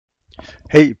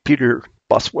Hey, Peter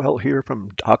Buswell here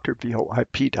from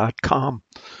DrVoIP.com.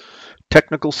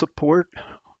 Technical support,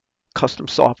 custom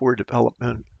software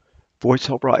development, voice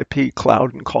over IP,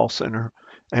 cloud and call center,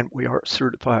 and we are a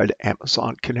certified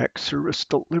Amazon Connect service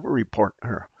delivery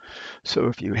partner. So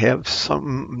if you have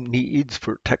some needs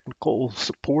for technical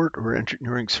support or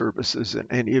engineering services in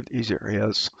any of these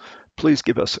areas, please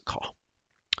give us a call.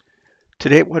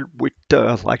 Today, what we'd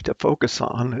like to focus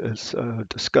on is a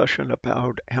discussion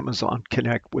about Amazon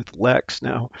Connect with LEX.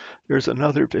 Now, there's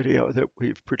another video that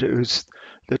we've produced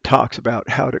that talks about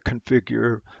how to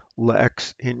configure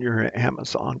LEX in your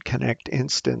Amazon Connect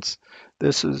instance.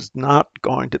 This is not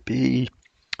going to be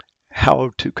how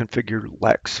to configure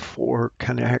LEX for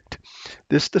Connect.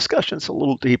 This discussion is a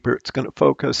little deeper. It's going to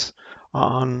focus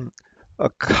on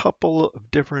a couple of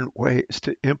different ways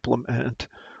to implement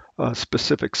a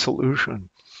specific solution.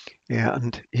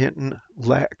 And in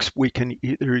LEX, we can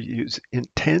either use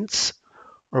intents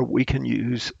or we can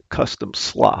use custom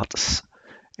slots.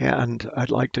 And I'd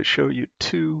like to show you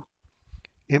two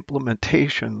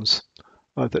implementations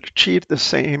that achieve the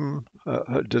same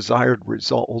desired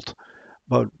result,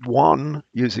 but one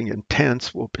using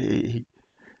intents will be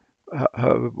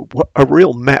a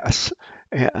real mess,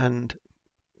 and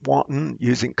one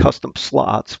using custom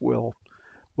slots will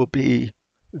be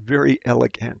very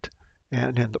elegant.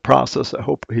 And in the process, I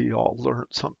hope we all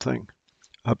learned something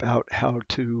about how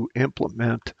to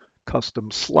implement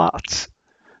custom slots.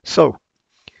 So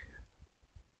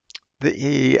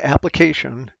the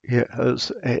application is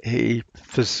a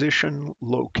physician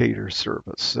locator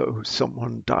service. So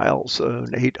someone dials an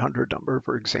 800 number,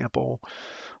 for example,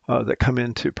 that come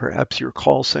into perhaps your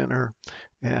call center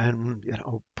and,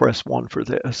 press 1 for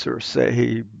this or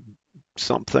say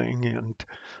something and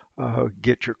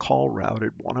get your call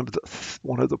routed. One of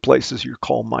the places your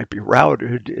call might be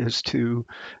routed is to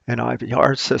an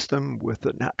IVR system with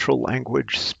a natural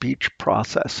language speech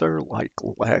processor like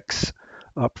LEX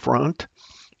up front,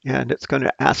 and it's going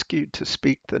to ask you to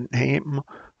speak the name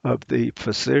of the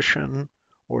physician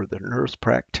or the nurse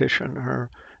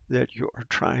practitioner that you're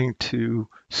trying to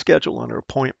schedule an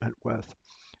appointment with.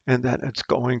 And then it's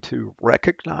going to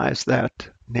recognize that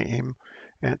name,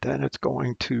 and then it's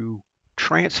going to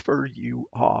transfer you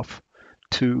off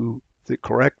to the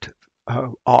correct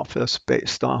office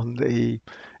based on the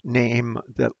name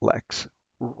that LEX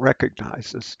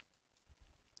recognizes.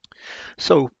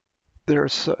 So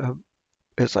there's,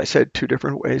 as I said, two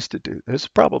different ways to do this,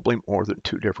 probably more than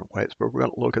two different ways, but we're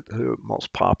going to look at the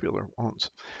most popular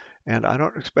ones. And I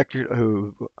don't expect you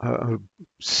to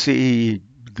see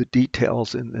the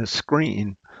details in this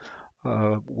screen.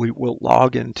 We will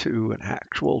log into an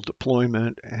actual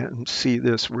deployment and see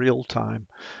this real time.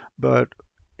 But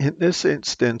in this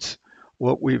instance,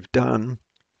 what we've done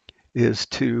is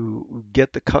to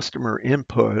get the customer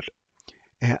input,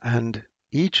 and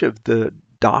each of the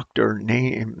doctor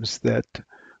names that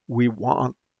we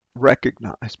want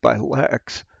recognized by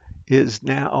LEX is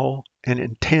now an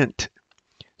intent.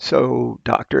 So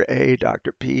Dr. A,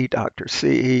 Dr. B, Dr.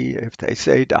 C, if they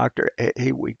say Dr.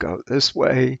 A, we go this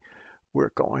way.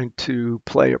 We're going to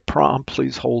play a prompt.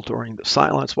 Please hold during the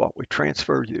silence while we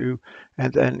transfer you.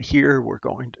 And then here we're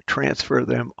going to transfer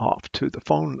them off to the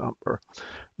phone number.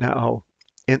 Now,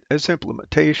 in this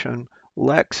implementation,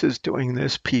 LEX is doing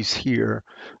this piece here.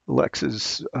 LEX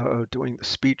is doing the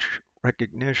speech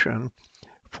recognition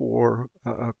for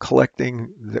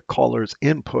collecting the caller's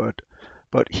input.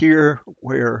 But here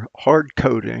we're hard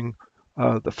coding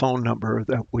the phone number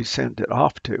that we send it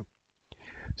off to.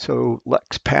 So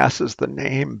LEX passes the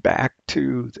name back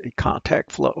to the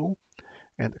contact flow,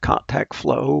 and the contact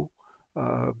flow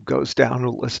goes down a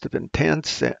list of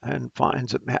intents and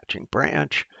finds a matching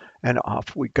branch, and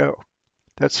off we go.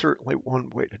 That's certainly one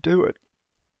way to do it.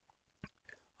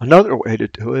 Another way to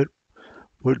do it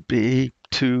would be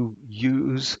to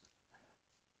use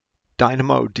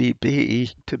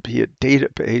DynamoDB to be a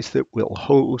database that will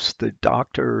host the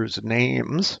doctor's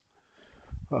names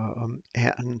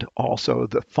and also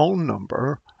the phone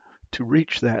number to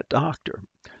reach that doctor.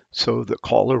 So the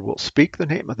caller will speak the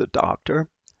name of the doctor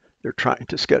they're trying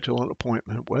to schedule an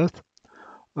appointment with.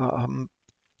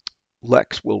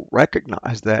 LEX will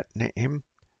recognize that name,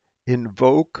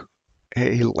 invoke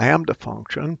a Lambda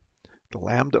function. The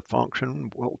Lambda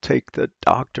function will take the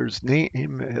doctor's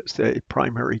name as a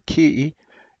primary key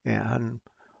and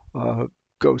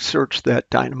go search that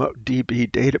DynamoDB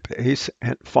database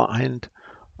and find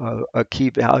a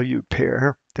key value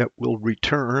pair that will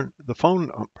return the phone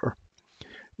number.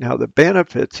 Now, the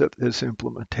benefits of this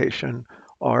implementation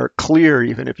are clear.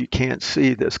 Even if you can't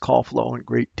see this call flow in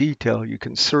great detail, you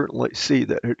can certainly see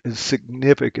that it is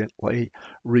significantly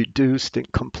reduced in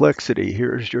complexity.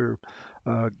 Here's your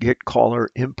get caller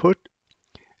input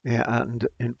and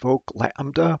invoke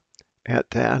Lambda, and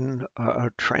then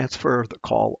transfer the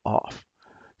call off.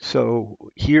 So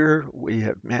here we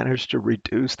have managed to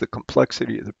reduce the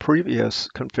complexity of the previous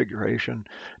configuration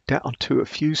down to a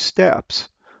few steps.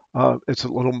 It's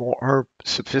a little more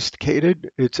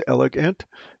sophisticated. It's elegant.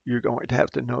 You're going to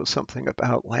have to know something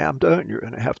about Lambda, and you're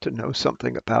going to have to know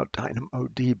something about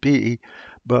DynamoDB.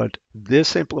 But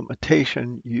this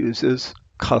implementation uses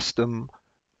custom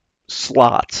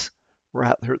slots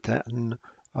rather than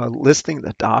listing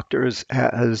the doctors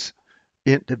as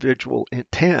individual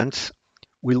intents.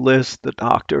 We list the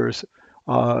doctors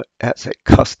as a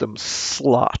custom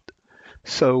slot.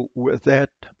 So with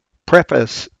that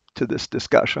preface to this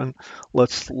discussion,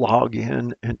 let's log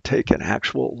in and take an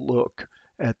actual look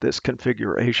at this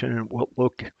configuration, and we'll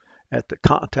look at the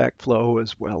contact flow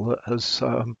as well as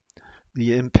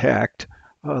the impact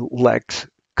LEX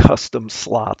custom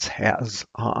slots has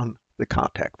on the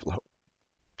contact flow.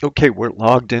 Okay, we're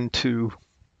logged into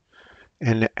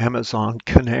an Amazon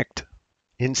Connect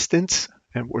instance,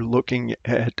 and we're looking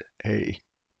at a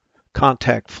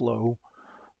contact flow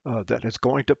that is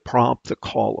going to prompt the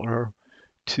caller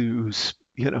to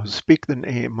speak the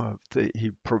name of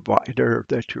the provider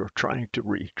that you're trying to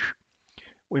reach.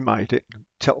 We might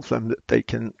tell them that they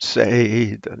can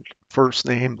say the first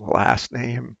name, the last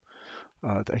name.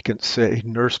 They can say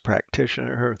nurse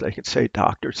practitioner. They can say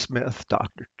Dr. Smith,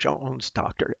 Dr. Jones,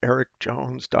 Dr. Eric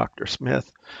Jones, Dr.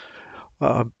 Smith.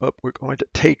 But we're going to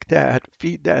take that,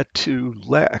 feed that to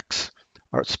LEX,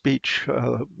 our speech,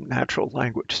 natural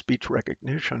language speech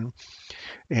recognition,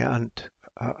 and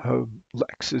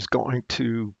LEX is going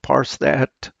to parse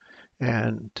that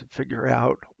and figure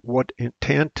out what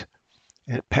intent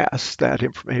and pass that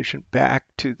information back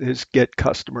to this get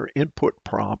customer input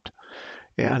prompt.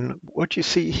 And what you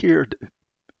see here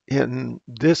in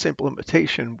this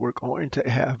implementation, we're going to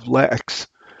have LEX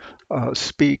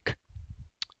speak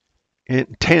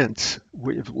intents.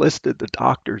 We've listed the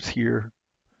doctors here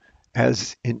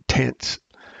as intents.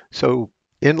 So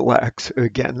in LEX,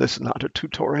 again, this is not a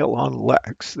tutorial on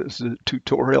LEX. This is a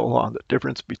tutorial on the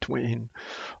difference between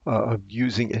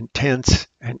using intents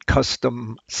and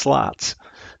custom slots.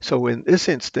 So in this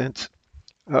instance,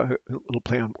 a little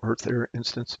play on words there,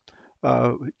 instance,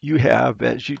 you have,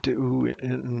 as you do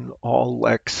in all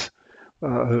LEX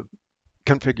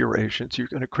configurations, you're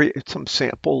going to create some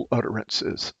sample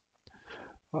utterances.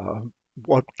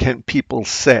 What can people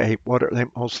say? What are they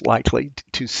most likely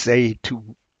to say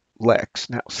to LEX?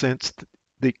 Now, since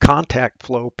the contact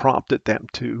flow prompted them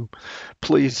to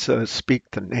please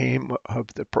speak the name of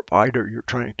the provider you're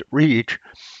trying to reach,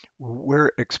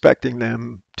 we're expecting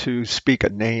them to speak a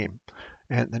name.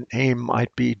 And the name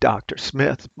might be Dr.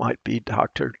 Smith, might be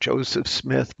Dr. Joseph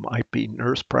Smith, might be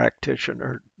nurse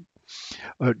practitioner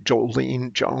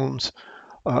Jolene Jones.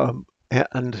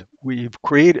 And we've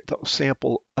created those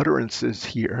sample utterances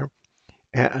here.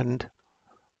 And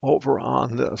over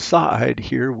on the side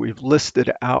here, we've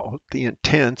listed out the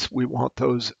intents we want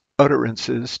those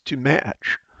utterances to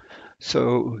match.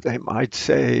 So they might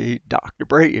say Dr.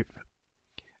 Brave.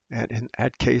 And in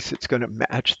that case, it's going to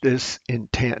match this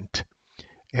intent.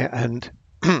 And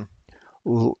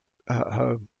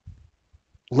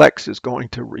LEX is going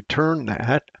to return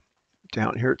that.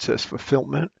 Down here it says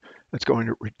fulfillment. It's going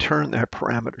to return that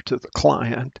parameter to the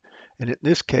client. And in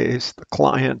this case, the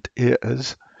client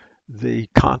is the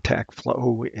contact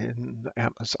flow in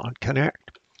Amazon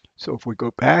Connect. So if we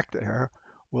go back there,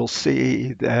 we'll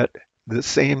see that the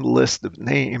same list of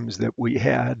names that we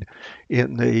had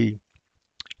in the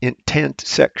intent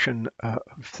section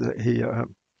of the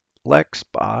LEX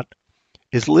bot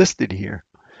is listed here.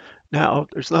 Now,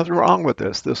 there's nothing wrong with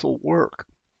this. This will work.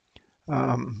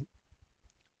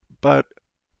 But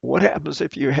what happens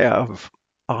if you have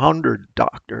 100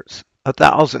 doctors,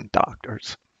 1,000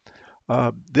 doctors?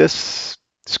 This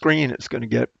screen is going to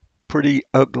get pretty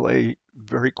ugly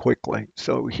very quickly.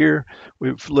 So here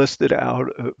we've listed out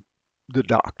the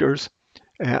doctors,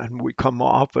 and we come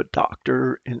off a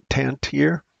doctor intent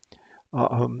here.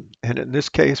 And in this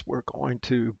case, we're going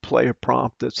to play a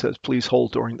prompt that says, please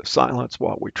hold during the silence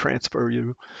while we transfer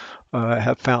you. I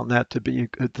have found that to be a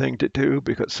good thing to do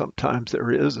because sometimes there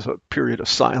is a period of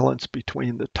silence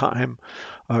between the time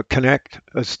Connect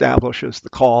establishes the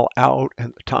call out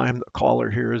and the time the caller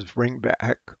hears ring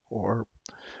back or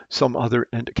some other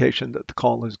indication that the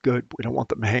call is good. We don't want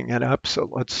them hanging up, so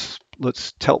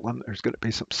let's tell them there's going to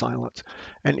be some silence.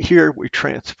 And here we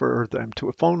transfer them to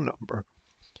a phone number.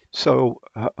 So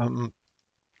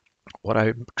what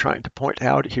I'm trying to point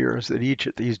out here is that each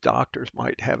of these doctors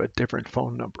might have a different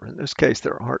phone number. In this case,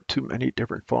 there aren't too many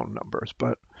different phone numbers,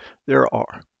 but there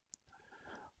are.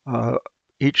 Uh,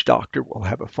 each doctor will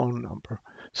have a phone number.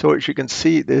 So as you can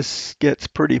see, this gets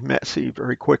pretty messy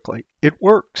very quickly. It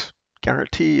works.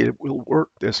 Guarantee it will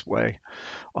work this way,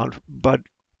 but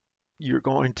you're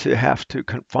going to have to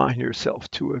confine yourself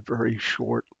to a very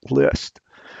short list.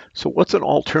 So what's an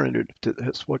alternative to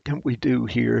this? What can we do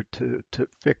here to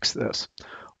fix this?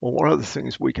 Well, one of the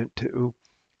things we can do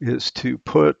is to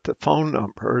put the phone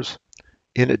numbers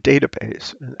in a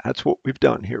database. And that's what we've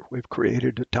done here. We've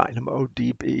created a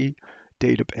DynamoDB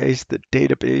database. The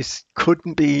database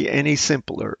couldn't be any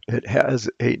simpler. It has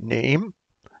a name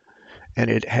and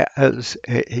it has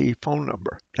a phone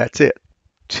number. That's it.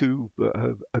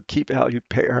 A key value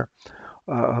pair.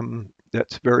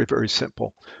 That's very, very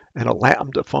simple. And a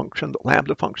lambda function. The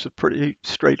lambda function is pretty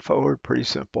straightforward, pretty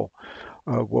simple.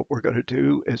 What we're going to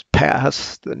do is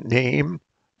pass the name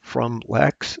from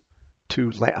LEX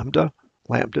to lambda.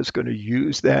 Lambda is going to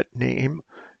use that name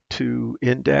to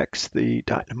index the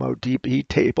DynamoDB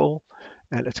table,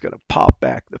 and it's going to pop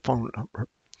back the phone number.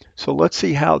 So let's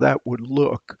see how that would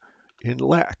look in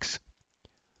LEX.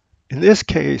 In this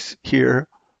case here,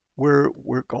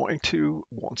 we're going to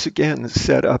once again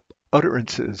set up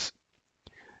utterances,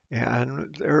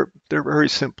 and they're very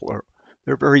simpler.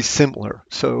 They're very similar.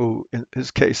 So in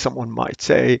this case, someone might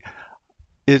say,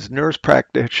 "Is nurse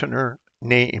practitioner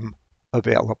name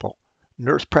available?"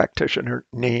 Nurse practitioner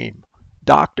name.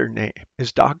 Doctor name.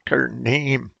 Is doctor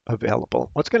name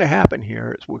available? What's going to happen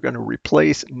here is we're going to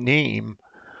replace name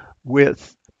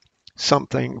with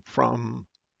something from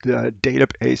the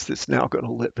database that's now going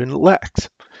to live in LEX.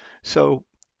 So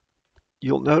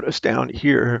you'll notice down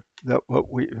here that what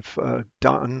we've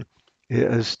done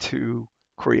is to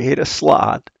create a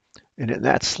slot, and in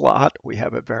that slot we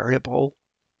have a variable.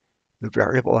 The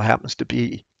variable happens to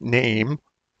be name,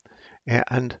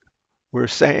 and we're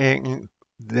saying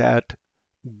that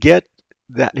get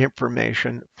that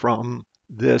information from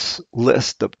this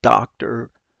list of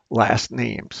doctor last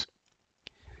names.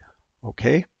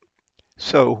 Okay,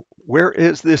 so where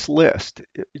is this list?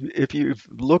 If you've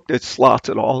looked at slots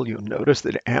at all, you'll notice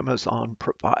that Amazon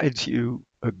provides you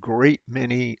a great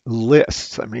many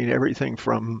lists. I mean, everything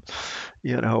from,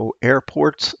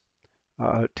 airports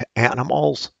to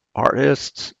animals,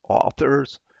 artists,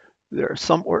 authors. There's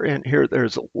somewhere in here,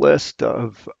 there's a list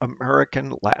of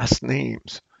American last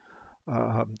names.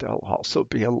 There'll also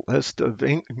be a list of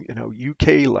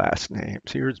UK last names.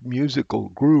 Here's musical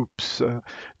groups.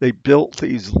 They built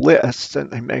these lists and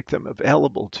they make them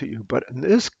available to you. But in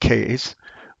this case,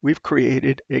 we've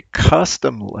created a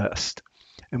custom list,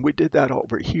 and we did that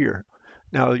over here.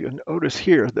 Now you'll notice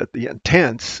here that the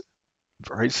intent's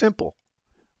very simple.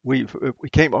 We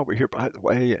came over here, by the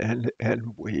way,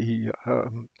 and we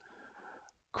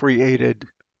created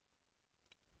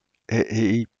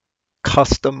a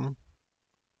custom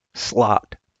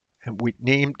slot, and we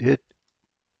named it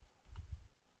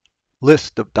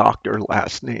list of doctor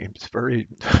last names. Very,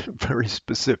 very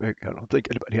specific. I don't think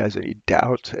anybody has any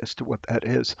doubts as to what that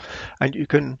is. And you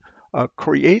can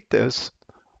create this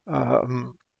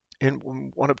in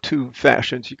one of two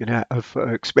fashions. You can have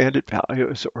expanded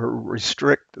values or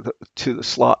restrict to the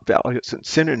slot values and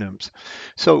synonyms.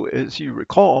 So as you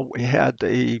recall, we had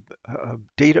a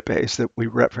database that we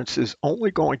referenced is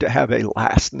only going to have a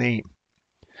last name.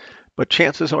 But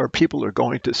chances are people are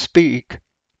going to speak,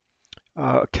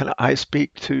 can I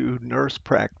speak to nurse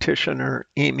practitioner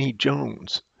Amy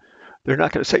Jones? They're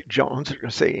not going to say Jones, they're going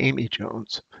to say Amy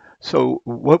Jones. So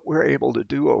what we're able to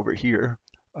do over here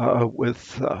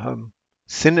with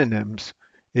synonyms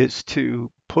is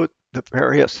to put the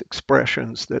various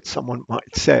expressions that someone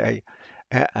might say,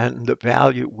 and the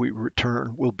value we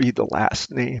return will be the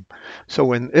last name.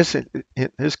 So in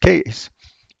this case,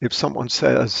 if someone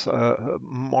says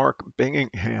Mark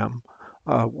Bingingham,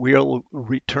 we'll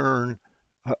return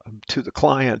to the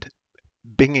client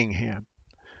Bingingham.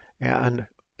 And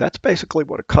that's basically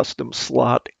what a custom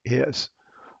slot is.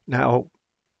 Now,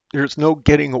 there's no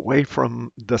getting away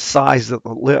from the size of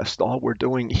the list. All we're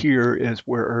doing here is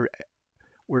we're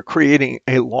creating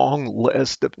a long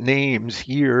list of names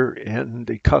here in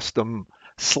the custom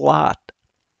slot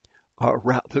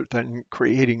rather than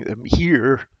creating them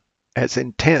here as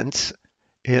intents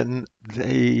in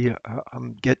the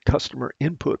get customer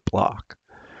input block.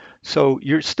 So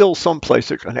you're still someplace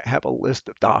that's going to have a list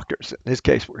of doctors. In this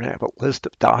case, we're going to have a list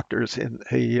of doctors in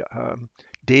a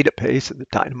database, in the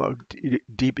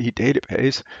DynamoDB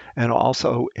database, and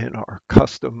also in our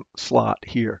custom slot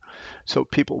here. So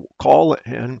people will call it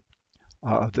in,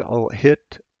 They'll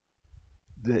hit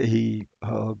the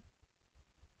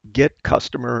get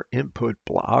customer input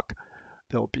block.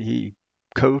 They'll be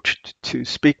coached to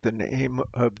speak the name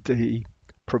of the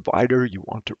provider you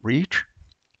want to reach,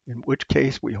 in which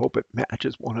case we hope it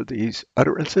matches one of these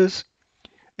utterances.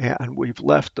 And we've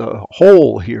left a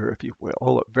hole here, if you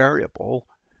will, a variable,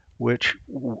 which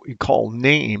we call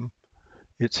name.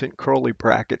 It's in curly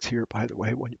brackets here, by the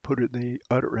way, when you put in the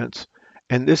utterance.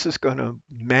 And this is going to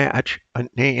match a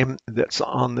name that's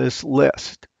on this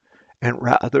list. And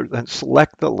rather than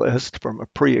select the list from a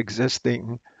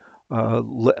pre-existing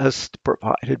list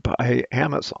provided by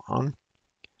Amazon,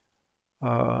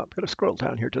 I'm going to scroll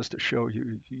down here just to show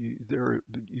you.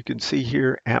 You can see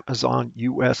here Amazon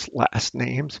US last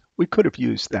names. We could have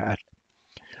used that.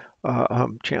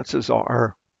 Chances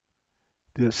are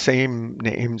the same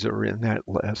names are in that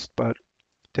list, but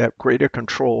to have greater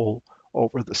control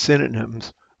over the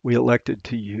synonyms, we elected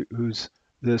to use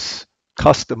this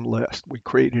custom list. We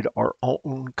created our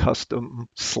own custom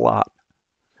slot.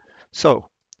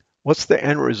 So, what's the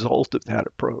end result of that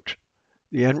approach?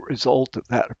 The end result of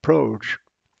that approach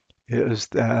is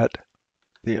that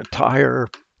the entire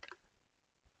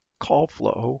call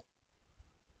flow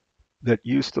that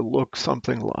used to look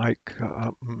something like,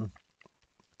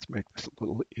 let's make this a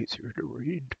little easier to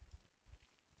read.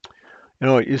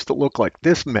 It used to look like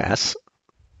this mess.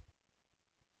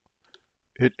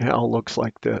 It now looks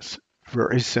like this.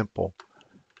 Very simple.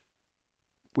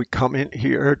 We come in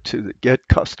here to the get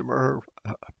customer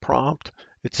prompt.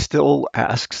 It still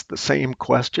asks the same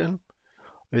question.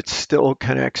 It still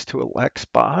connects to a LEX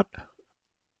bot.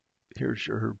 Here's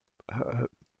your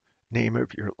name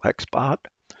of your LEX bot.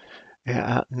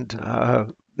 And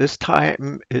this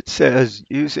time it says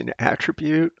use an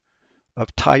attribute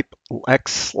of type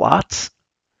LEX slots.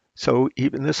 So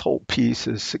even this whole piece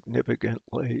is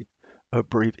significantly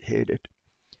abbreviated.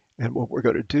 And what we're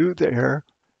going to do there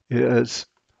is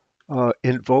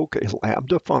invoke a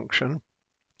Lambda function.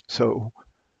 So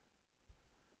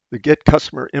the get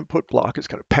customer input block is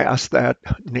going to pass that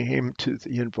name to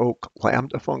the invoke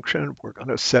Lambda function. We're going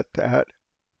to set that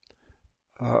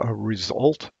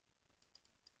result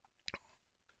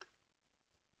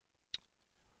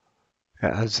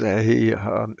as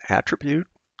a attribute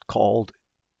called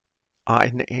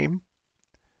iname,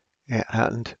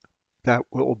 and that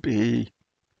will be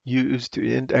used to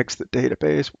index the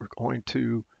database. We're going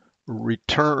to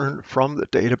return from the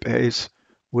database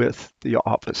with the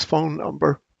office phone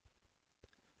number,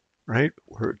 right?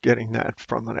 We're getting that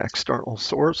from an external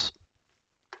source.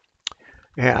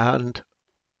 And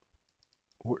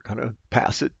we're going to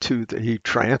pass it to the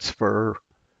transfer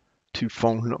to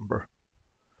phone number.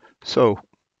 So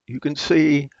you can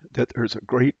see that there's a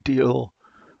great deal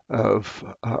of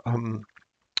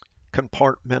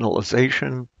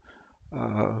compartmentalization.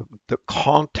 The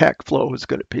contact flow is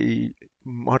going to be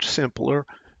much simpler.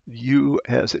 You,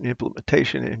 as an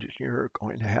implementation engineer, are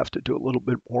going to have to do a little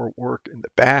bit more work in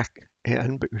the back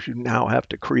end because you now have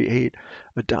to create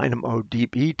a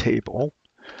DynamoDB table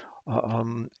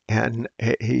and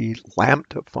a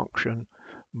Lambda function,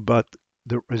 but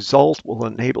the result will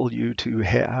enable you to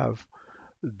have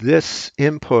this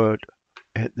input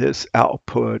and this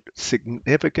output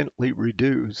significantly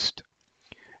reduced,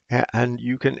 and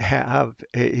you can have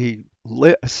a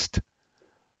list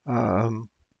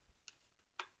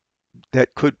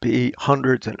that could be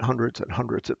hundreds and hundreds and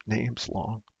hundreds of names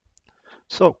long.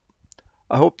 So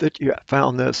I hope that you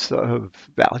found this of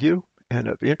value and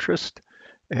of interest,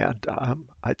 and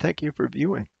I thank you for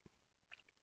viewing.